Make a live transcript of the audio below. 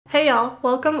Hey y'all,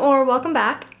 welcome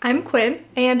back. I'm Quinn,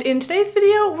 and in today's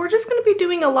video, we're just gonna be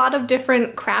doing a lot of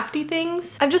different crafty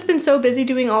things. I've just been so busy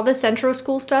doing all the Centro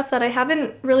school stuff that I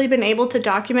haven't really been able to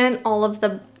document all of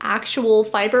the actual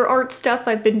fiber art stuff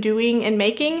I've been doing and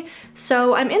making.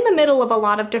 So I'm in the middle of a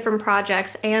lot of different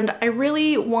projects, and I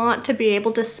really want to be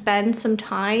able to spend some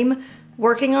time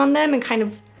working on them and kind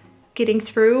of getting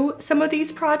through some of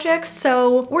these projects.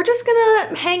 So we're just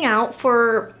gonna hang out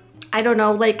for, I don't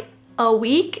know, like a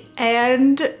week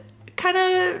and kind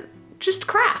of just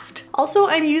craft. Also,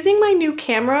 I'm using my new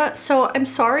camera, so I'm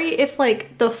sorry if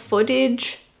like the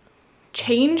footage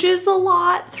changes a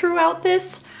lot throughout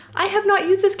this. I have not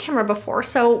used this camera before,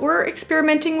 so we're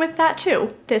experimenting with that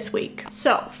too this week.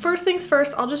 So first things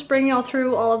first, I'll just bring y'all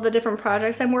through all of the different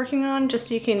projects I'm working on just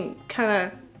so you can kind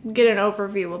of get an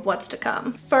overview of what's to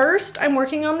come. First, I'm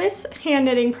working on this hand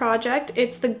knitting project.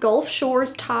 It's the Gulf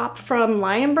Shores top from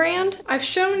Lion Brand. I've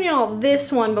shown y'all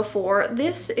this one before.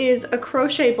 This is a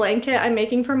crochet blanket I'm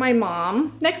making for my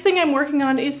mom. Next thing I'm working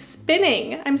on is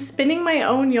spinning. I'm spinning my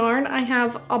own yarn. I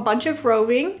have a bunch of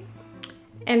roving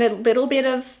and a little bit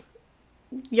of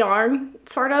yarn,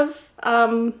 sort of.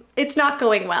 It's not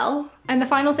going well. And the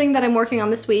final thing that I'm working on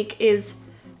this week is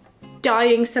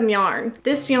dyeing some yarn.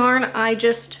 This yarn, I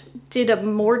just did a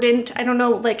mordant. I don't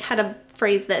know like how to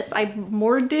phrase this. I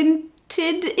mordanted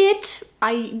it.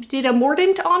 I did a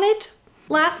mordant on it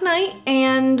last night,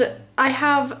 and I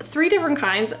have 3 different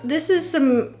kinds. This is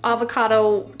some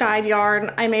avocado dyed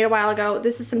yarn I made a while ago.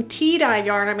 This is some tea dyed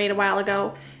yarn I made a while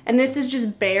ago. And this is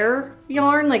just bare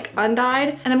yarn, like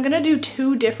undyed. And I'm gonna do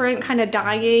 2 different kind of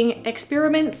dyeing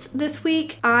experiments this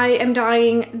week. I am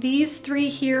dyeing these 3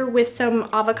 here with some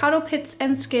avocado pits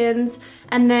and skins.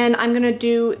 And then I'm gonna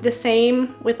do the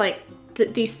same with like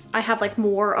these. I have like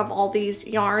more of all these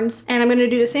yarns. And I'm gonna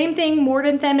do the same thing,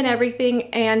 mordant them and everything,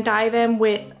 and dye them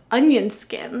with onion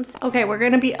skins. Okay, we're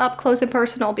gonna be up close and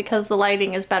personal because the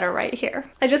lighting is better right here.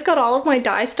 I just got all of my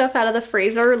dye stuff out of the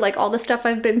freezer, like all the stuff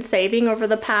I've been saving over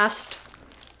the past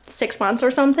 6 months or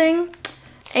something.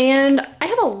 And I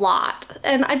have a lot,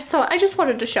 and I just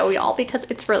wanted to show y'all because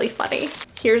it's really funny.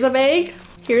 Here's a bag,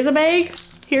 here's a bag,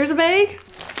 here's a bag,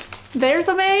 there's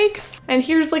a bag, and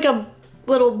here's like a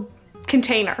little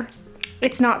container.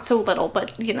 It's not so little,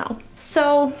 but you know.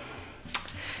 So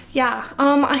yeah,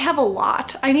 I have a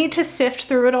lot. I need to sift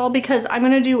through it all because I'm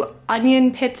gonna do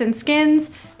onion pits and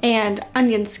skins and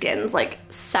onion skins like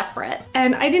separate.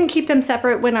 And I didn't keep them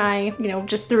separate when I,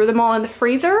 just threw them all in the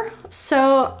freezer.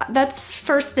 So that's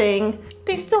first thing.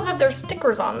 They still have their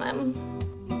stickers on them.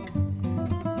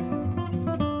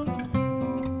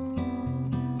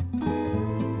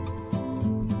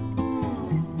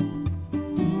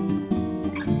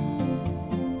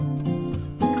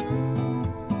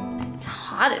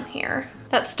 Hot in here.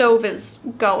 That stove is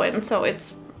going, so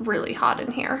it's really hot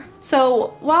in here.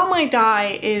 So while my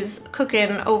dye is cooking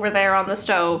over there on the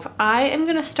stove, I am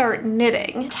gonna start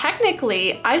knitting.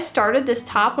 Technically, I started this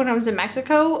top when I was in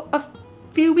Mexico a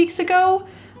few weeks ago,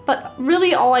 but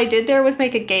really all I did there was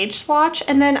make a gauge swatch,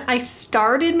 and then I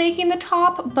started making the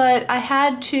top, but I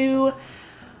had to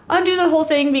undo the whole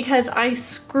thing because I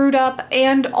screwed up,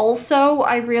 and also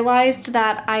I realized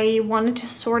that I wanted to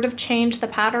sort of change the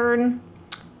pattern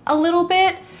a little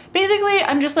bit. Basically,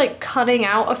 I'm just like cutting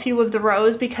out a few of the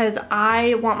rows because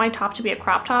I want my top to be a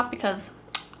crop top because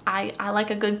I like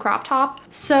a good crop top.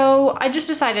 So I just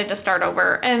decided to start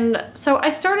over. And so I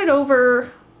started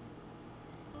over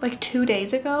like 2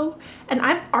 days ago, and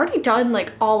I've already done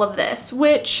like all of this,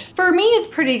 which for me is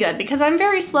pretty good because I'm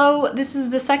very slow. This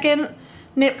is the second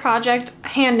knit project,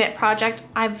 hand knit project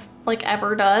I've like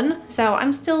ever done. So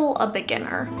I'm still a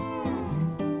beginner.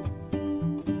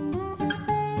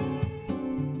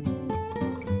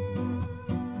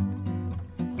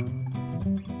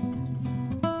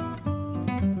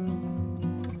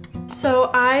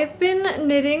 So I've been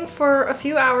knitting for a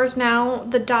few hours now.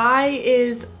 The dye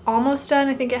is almost done.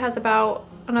 I think it has about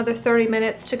another 30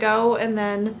 minutes to go, and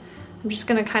then I'm just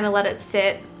gonna kind of let it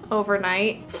sit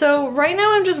overnight. So right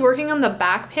now I'm just working on the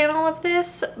back panel of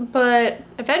this, but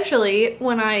eventually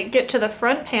when I get to the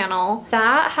front panel,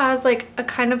 that has like a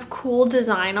kind of cool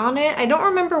design on it. I don't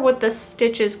remember what the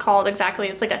stitch is called exactly.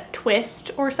 It's like a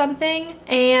twist or something.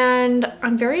 And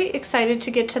I'm very excited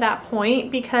to get to that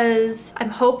point because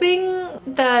I'm hoping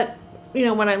that,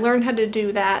 when I learn how to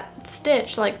do that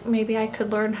stitch, like maybe I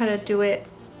could learn how to do it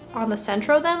on the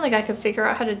Centro then, like I could figure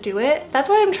out how to do it. That's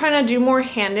why I'm trying to do more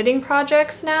hand knitting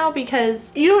projects now,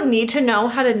 because you don't need to know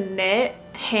how to knit,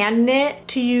 hand knit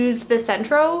to use the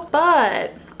Centro,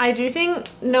 but I do think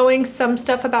knowing some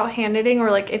stuff about hand knitting,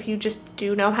 or like if you just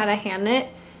do know how to hand knit,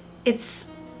 it's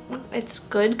it's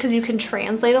good because you can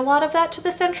translate a lot of that to the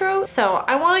sentro. So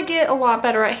I want to get a lot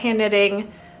better at hand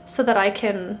knitting so that I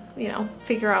can, you know,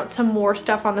 figure out some more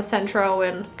stuff on the sentro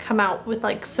and come out with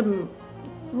like some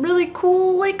really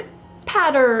cool like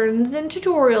patterns and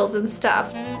tutorials and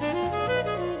stuff.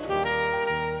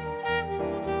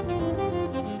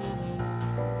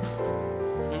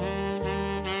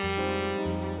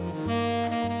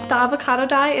 The avocado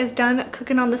dye is done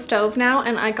cooking on the stove now,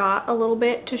 and I got a little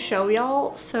bit to show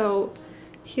y'all. So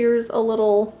here's a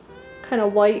little kind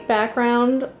of white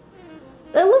background.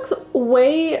 It looks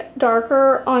way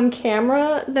darker on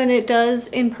camera than it does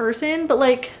in person, but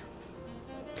like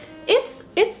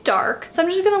it's dark. So I'm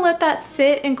just gonna let that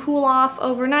sit and cool off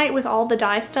overnight with all the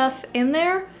dye stuff in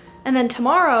there. And then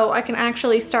tomorrow I can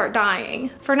actually start dyeing.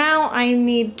 For now, I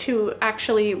need to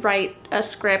actually write a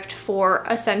script for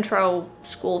a Sentro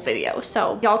school video.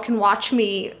 So y'all can watch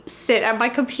me sit at my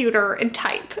computer and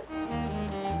type.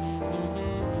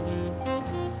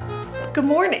 Good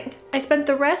morning. I spent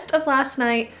the rest of last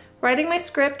night writing my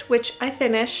script, which I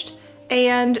finished,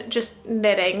 and just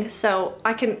knitting. So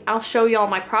I'll show y'all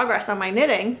my progress on my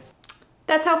knitting.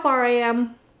 That's how far I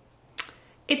am.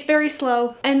 It's very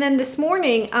slow. And then this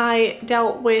morning I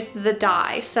dealt with the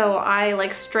dye. So I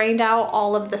like strained out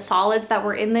all of the solids that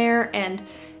were in there and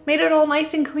made it all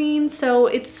nice and clean. So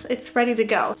it's ready to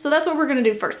go. So that's what we're gonna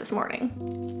do first this morning.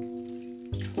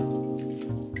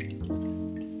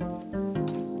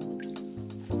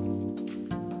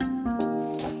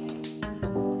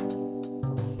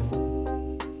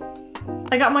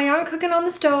 I got my yarn cooking on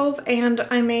the stove and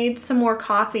I made some more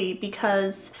coffee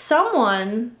because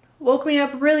someone woke me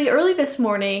up really early this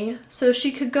morning so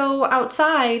she could go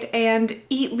outside and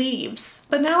eat leaves.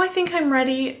 But now I think I'm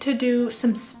ready to do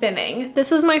some spinning. This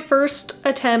was my first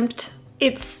attempt.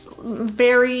 It's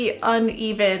very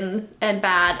uneven and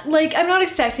bad. Like, I'm not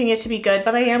expecting it to be good,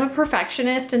 but I am a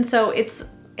perfectionist, and so it's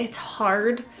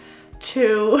hard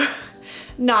to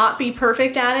not be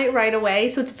perfect at it right away,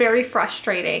 so it's very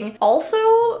frustrating.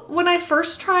 Also, when I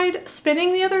first tried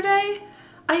spinning the other day,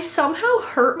 I somehow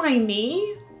hurt my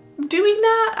knee doing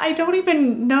that. I don't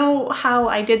even know how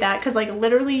I did that, because like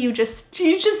literally you just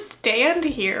stand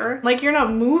here, like you're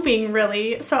not moving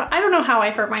really. So I don't know how I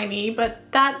hurt my knee,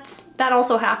 but that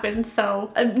also happened,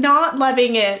 so I'm not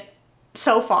loving it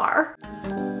so far.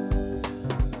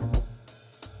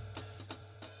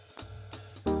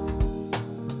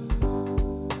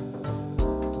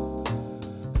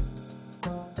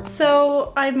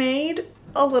 So I made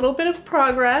a little bit of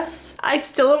progress. I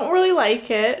still don't really like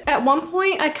it. At one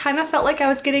point, I kind of felt like I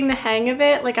was getting the hang of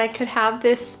it. Like I could have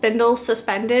this spindle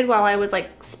suspended while I was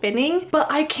like spinning,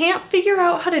 but I can't figure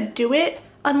out how to do it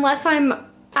unless I'm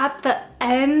at the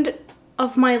end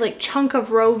of my like chunk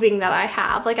of roving that I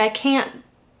have. Like I can't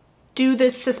do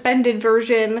this suspended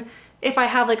version if I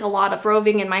have like a lot of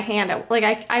roving in my hand.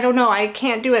 Like I don't know, I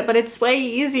can't do it, but it's way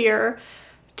easier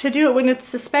to do it when it's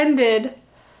suspended.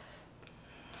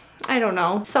 I don't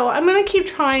know. So I'm gonna keep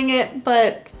trying it,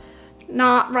 but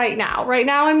not right now. Right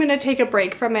now I'm gonna take a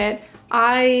break from it.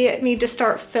 I need to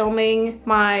start filming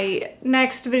my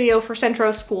next video for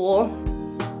Sentro School.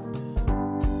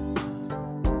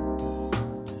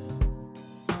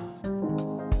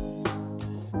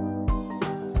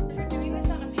 If you're doing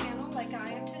this on a panel like I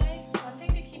am today, one thing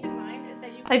to keep in mind is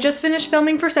that I just finished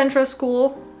filming for Sentro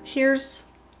School. Here's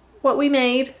what we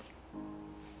made.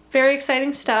 Very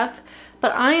exciting stuff.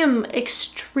 But I am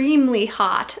extremely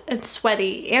hot and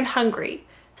sweaty and hungry.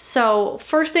 So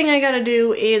first thing I gotta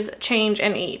do is change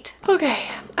and eat. Okay,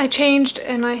 I changed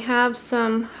and I have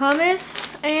some hummus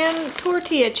and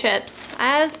tortilla chips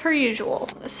as per usual.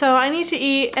 So I need to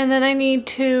eat and then I need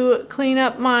to clean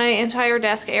up my entire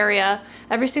desk area.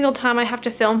 Every single time I have to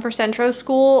film for Sentro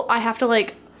School, I have to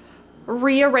like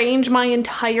rearrange my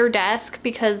entire desk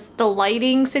because the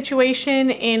lighting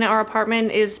situation in our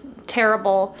apartment is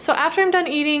terrible. So after I'm done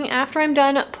eating, after I'm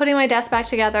done putting my desk back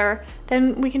together,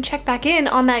 then we can check back in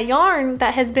on that yarn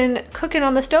that has been cooking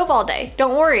on the stove all day.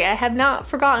 Don't worry, I have not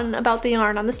forgotten about the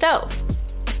yarn on the stove.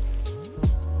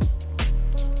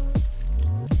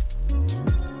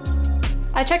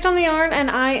 I checked on the yarn and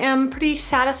I am pretty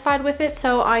satisfied with it,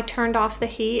 so I turned off the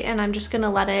heat and I'm just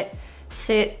gonna let it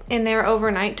sit in there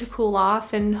overnight to cool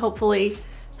off and hopefully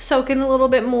soak in a little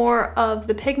bit more of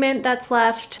the pigment that's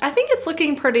left. I think it's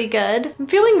looking pretty good. I'm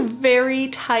feeling very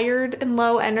tired and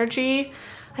low energy.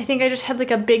 I think I just had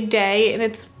like a big day and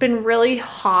it's been really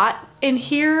hot in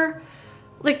here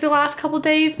like the last couple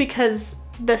days because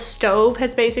the stove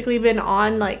has basically been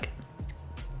on like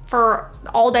for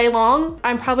all day long.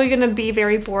 I'm probably gonna be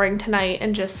very boring tonight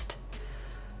and just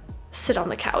sit on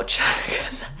the couch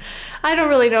because I don't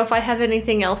really know if I have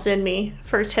anything else in me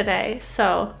for today,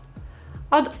 so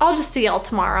I'll just see y'all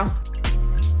tomorrow.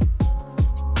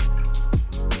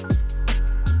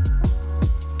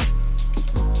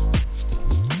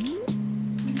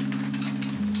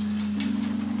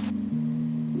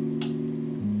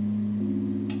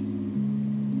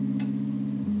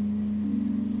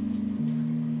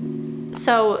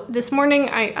 So this morning,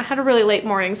 I had a really late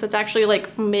morning, so it's actually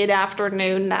like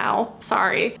mid-afternoon now,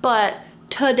 sorry. But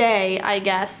today, I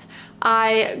guess,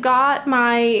 I got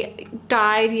my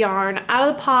dyed yarn out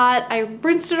of the pot, I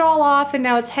rinsed it all off, and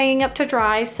now it's hanging up to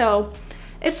dry, so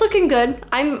it's looking good.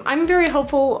 I'm very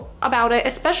hopeful about it,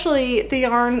 especially the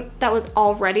yarn that was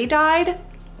already dyed.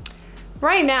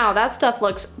 Right now, that stuff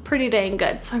looks pretty dang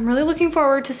good, so I'm really looking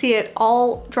forward to see it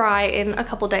all dry in a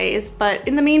couple days, but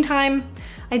in the meantime,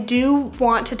 I do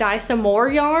want to dye some more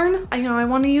yarn. I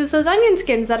want to use those onion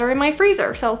skins that are in my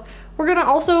freezer. So we're gonna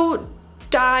also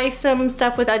dye some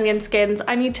stuff with onion skins.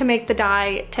 I need to make the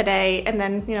dye today, and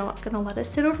then, I'm gonna let it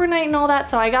sit overnight and all that.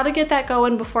 So I gotta get that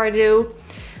going before I do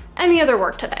any other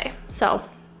work today. So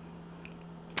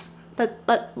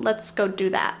let's go do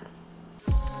that.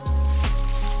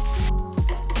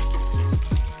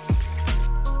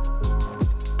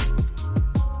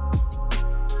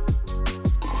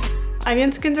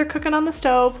 Onion skins are cooking on the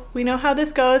stove. We know how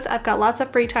this goes. I've got lots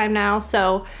of free time now,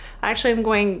 so actually I'm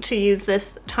going to use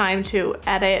this time to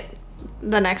edit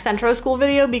the next Centro School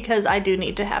video because I do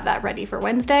need to have that ready for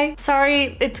Wednesday.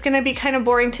 Sorry, it's gonna be kind of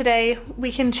boring today.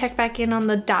 We can check back in on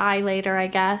the dye later, I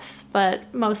guess,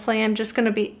 but mostly I'm just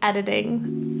gonna be editing.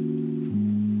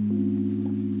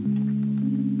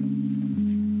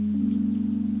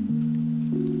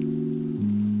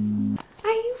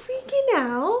 Are you freaking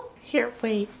out? Here,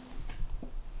 wait.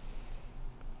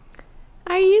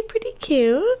 Are you pretty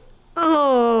cute?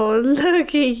 Oh,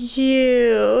 look at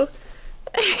you.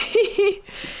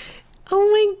 Oh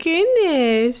my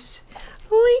goodness.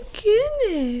 Oh my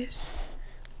goodness.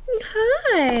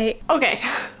 Hi. Okay.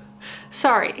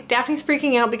 Sorry, Daphne's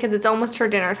freaking out because it's almost her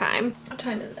dinner time. What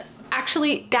time is it?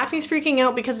 Actually, Daphne's freaking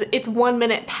out because it's 1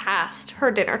 minute past her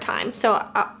dinner time. So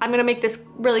I'm gonna make this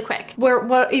really quick.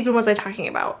 What even was I talking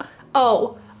about?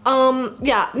 Oh,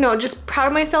 yeah, no, just proud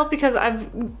of myself because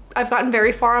I've gotten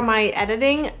very far on my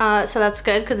editing, so that's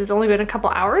good because it's only been a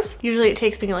couple hours. Usually it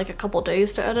takes me like a couple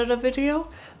days to edit a video.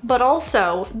 But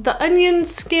also, the onion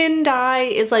skin dye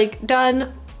is like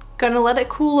done. Gonna let it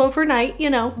cool overnight,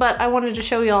 but I wanted to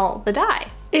show y'all the dye.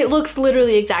 It looks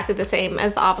literally exactly the same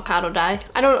as the avocado dye.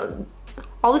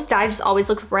 All this dye just always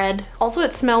looks red. Also,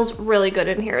 it smells really good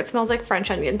in here. It smells like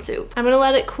French onion soup. I'm gonna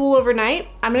let it cool overnight.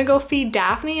 I'm gonna go feed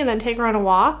Daphne and then take her on a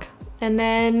walk, and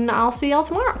then I'll see y'all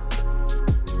tomorrow.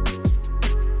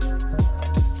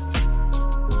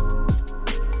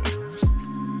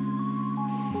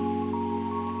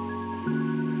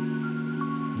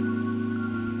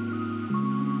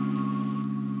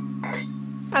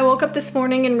 I woke up this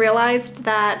morning and realized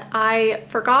that I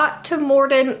forgot to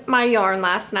mordant my yarn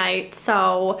last night,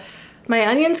 so my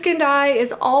onion skin dye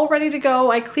is all ready to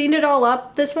go. I cleaned it all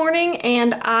up this morning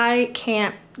and I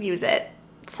can't use it.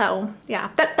 So yeah,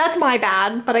 that's my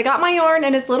bad, but I got my yarn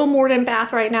in its little mordant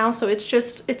bath right now, so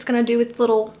it's gonna do its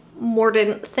little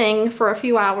mordant thing for a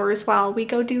few hours while we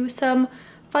go do some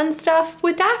fun stuff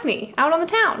with Daphne out on the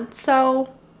town.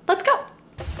 So let's go.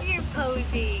 You're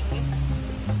posing.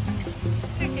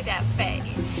 Look at that face.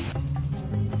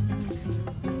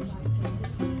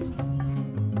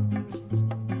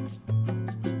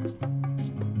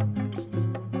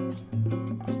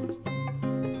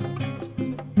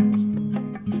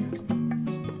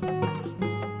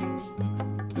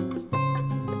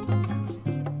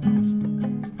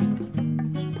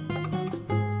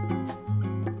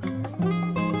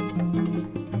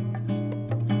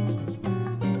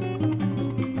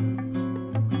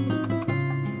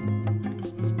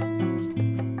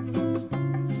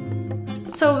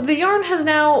 So the yarn has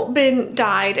now been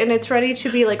dyed and it's ready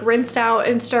to be like rinsed out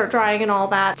and start drying and all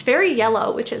that. It's very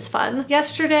yellow, which is fun.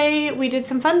 Yesterday we did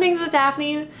some fun things with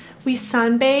Daphne. We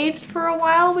sunbathed for a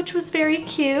while, which was very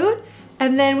cute.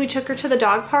 And then we took her to the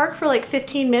dog park for like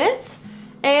 15 minutes.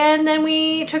 And then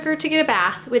we took her to get a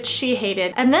bath, which she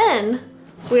hated. And then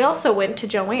we also went to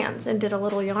Joann's and did a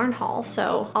little yarn haul,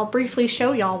 so I'll briefly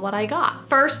show y'all what I got.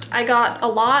 First, I got a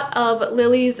lot of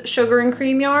Lily's sugar and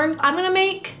cream yarn. I'm gonna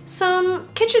make some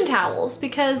kitchen towels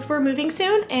because we're moving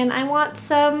soon and I want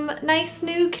some nice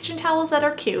new kitchen towels that are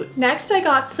cute. Next, I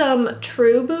got some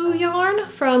True Boo yarn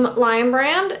from Lion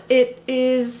Brand. It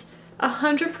is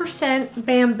 100%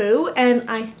 bamboo, and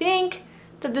I think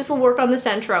that this will work on the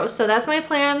Sentro, so that's my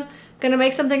plan. Gonna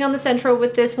make something on the Sentro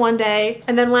with this one day.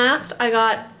 And then last, I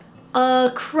got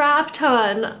a crap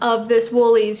ton of this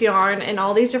Woolies yarn in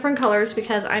all these different colors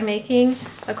because I'm making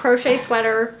a crochet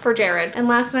sweater for Jared. And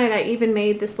last night I even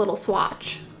made this little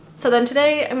swatch. So then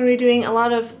today I'm gonna be doing a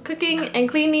lot of cooking and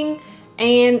cleaning,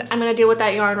 and I'm gonna deal with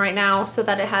that yarn right now so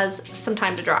that it has some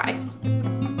time to dry.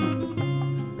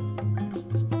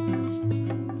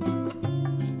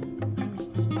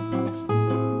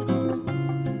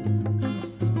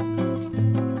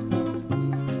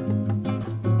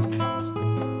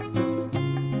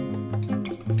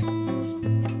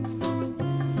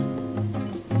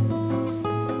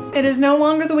 It is no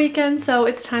longer the weekend, so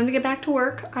it's time to get back to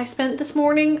work. I spent this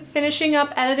morning finishing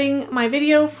up editing my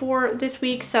video for this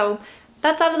week, so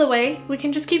that's out of the way. We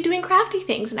can just keep doing crafty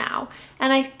things now.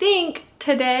 And I think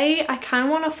today I kind of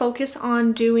want to focus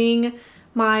on doing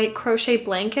my crochet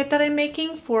blanket that I'm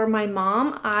making for my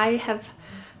mom. I have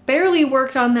barely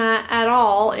worked on that at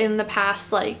all in the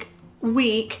past like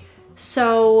week,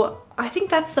 so I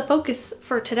think that's the focus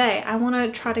for today. I want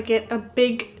to try to get a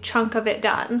big chunk of it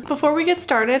done. Before we get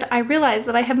started, I realized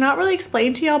that I have not really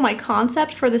explained to y'all my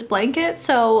concept for this blanket,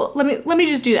 so let me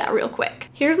just do that real quick.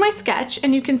 Here's my sketch,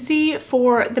 and you can see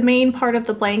for the main part of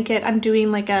the blanket, I'm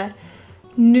doing like a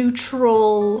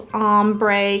neutral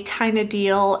ombre kind of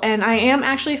deal, and I am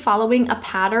actually following a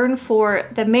pattern for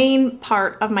the main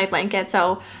part of my blanket,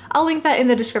 so I'll link that in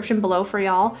the description below for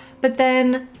y'all. But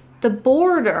then the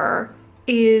border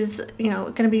is, you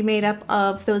know, gonna be made up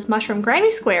of those mushroom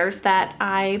granny squares that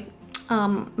I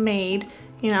made,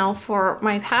 you know, for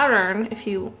my pattern. If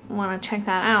you want to check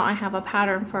that out, I have a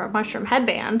pattern for a mushroom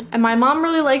headband, and my mom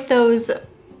really liked those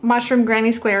mushroom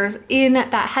granny squares in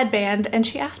that headband, and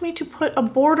she asked me to put a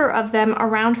border of them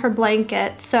around her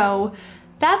blanket, so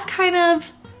that's kind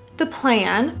of the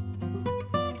plan.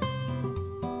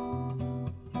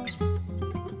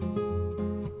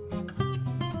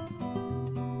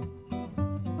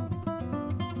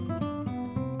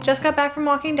 Just got back from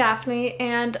walking Daphne,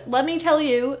 and let me tell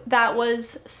you, that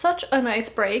was such a nice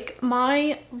break.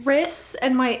 My wrists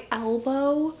and my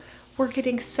elbow were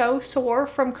getting so sore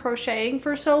from crocheting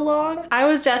for so long. I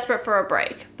was desperate for a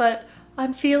break, but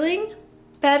I'm feeling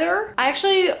better. I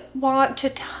actually want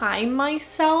to time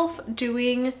myself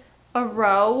doing a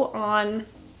row on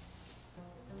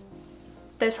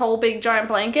this whole big giant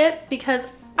blanket because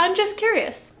I'm just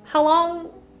curious how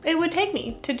long it would take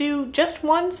me to do just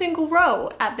one single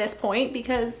row at this point,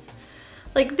 because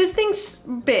like this thing's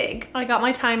big. I got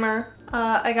my timer,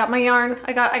 I got my yarn,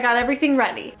 I got everything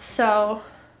ready. So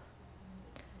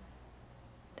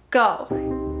go.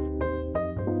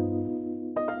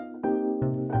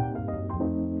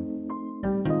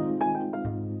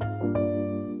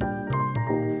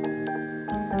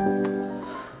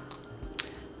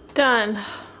 Done.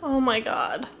 Oh my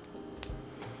God.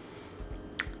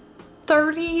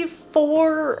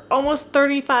 34, almost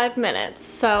 35 minutes.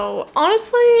 So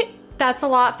honestly, that's a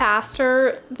lot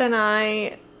faster than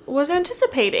I was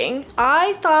anticipating.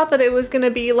 I thought that it was gonna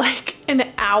be like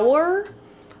an hour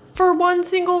for one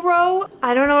single row.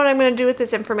 I don't know what I'm gonna do with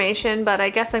this information, but I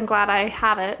guess I'm glad I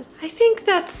have it. I think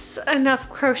that's enough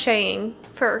crocheting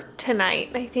for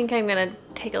tonight. I think I'm gonna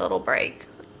take a little break.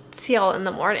 See y'all in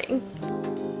the morning.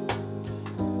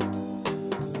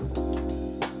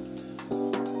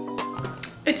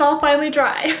 It's all finally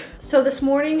dry. So this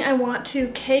morning I want to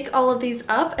cake all of these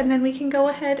up, and then we can go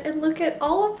ahead and look at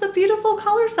all of the beautiful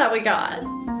colors that we got.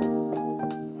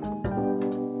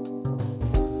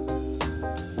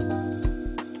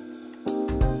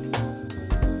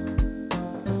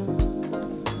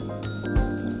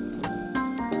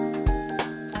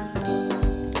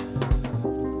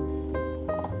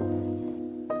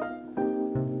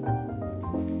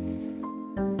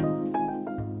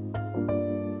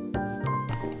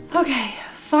 Okay,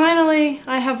 finally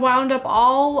I have wound up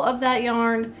all of that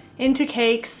yarn into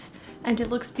cakes, and it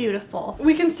looks beautiful.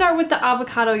 We can start with the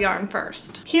avocado yarn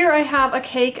first. Here I have a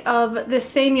cake of the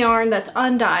same yarn that's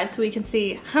undyed, so we can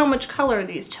see how much color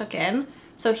these took in.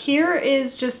 So here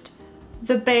is just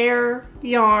the bare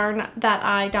yarn that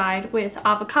I dyed with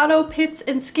avocado pits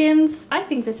and skins. I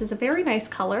think this is a very nice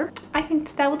color. I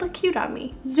think that would look cute on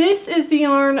me. This is the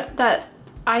yarn that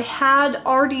I had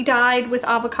already dyed with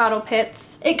avocado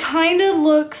pits. It kind of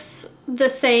looks the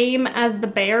same as the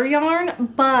bare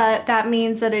yarn, but that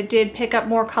means that it did pick up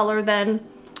more color than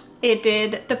it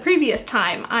did the previous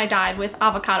time I dyed with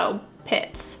avocado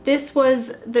pits. This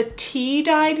was the tea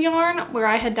dyed yarn where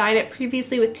I had dyed it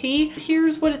previously with tea.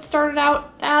 Here's what it started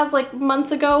out as like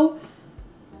months ago.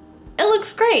 It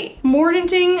looks great.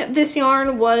 Mordanting this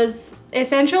yarn was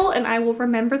essential, and I will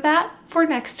remember that for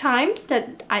next time,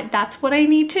 that's what I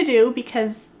need to do,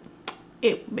 because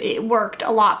it worked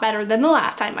a lot better than the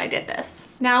last time I did this.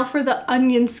 Now for the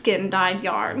onion skin dyed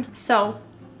yarn. So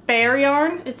bare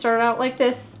yarn, it started out like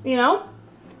this, you know?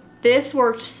 This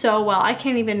worked so well. I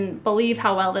can't even believe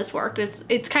how well this worked.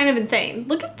 It's kind of insane.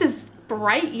 Look at this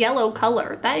bright yellow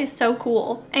color. That is so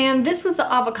cool. And this was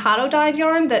the avocado dyed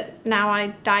yarn that now I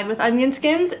dyed with onion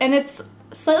skins, and it's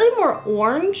slightly more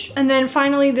orange. And then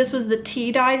finally this was the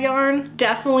tea dyed yarn.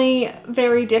 Definitely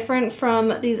very different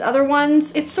from these other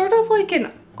ones. It's sort of like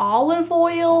an olive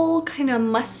oil kind of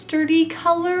mustardy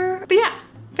color. But yeah,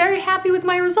 very happy with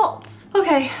my results.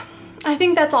 Okay, I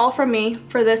think that's all from me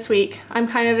for this week. I'm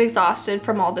kind of exhausted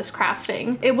from all this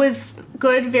crafting. It was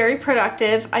good, very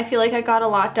productive. I feel like I got a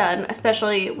lot done,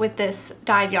 especially with this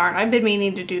dyed yarn. I've been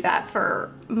meaning to do that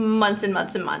for months and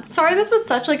months and months. Sorry this was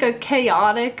such like a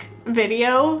chaotic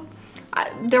video.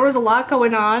 There was a lot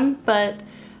going on, but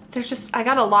I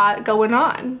got a lot going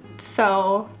on.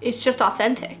 So it's just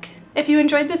authentic. If you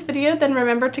enjoyed this video, then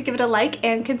remember to give it a like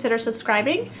and consider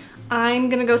subscribing. I'm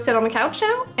gonna go sit on the couch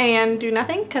now and do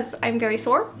nothing because I'm very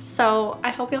sore. So I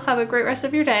hope you'll have a great rest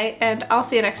of your day, and I'll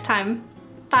see you next time.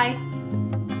 Bye.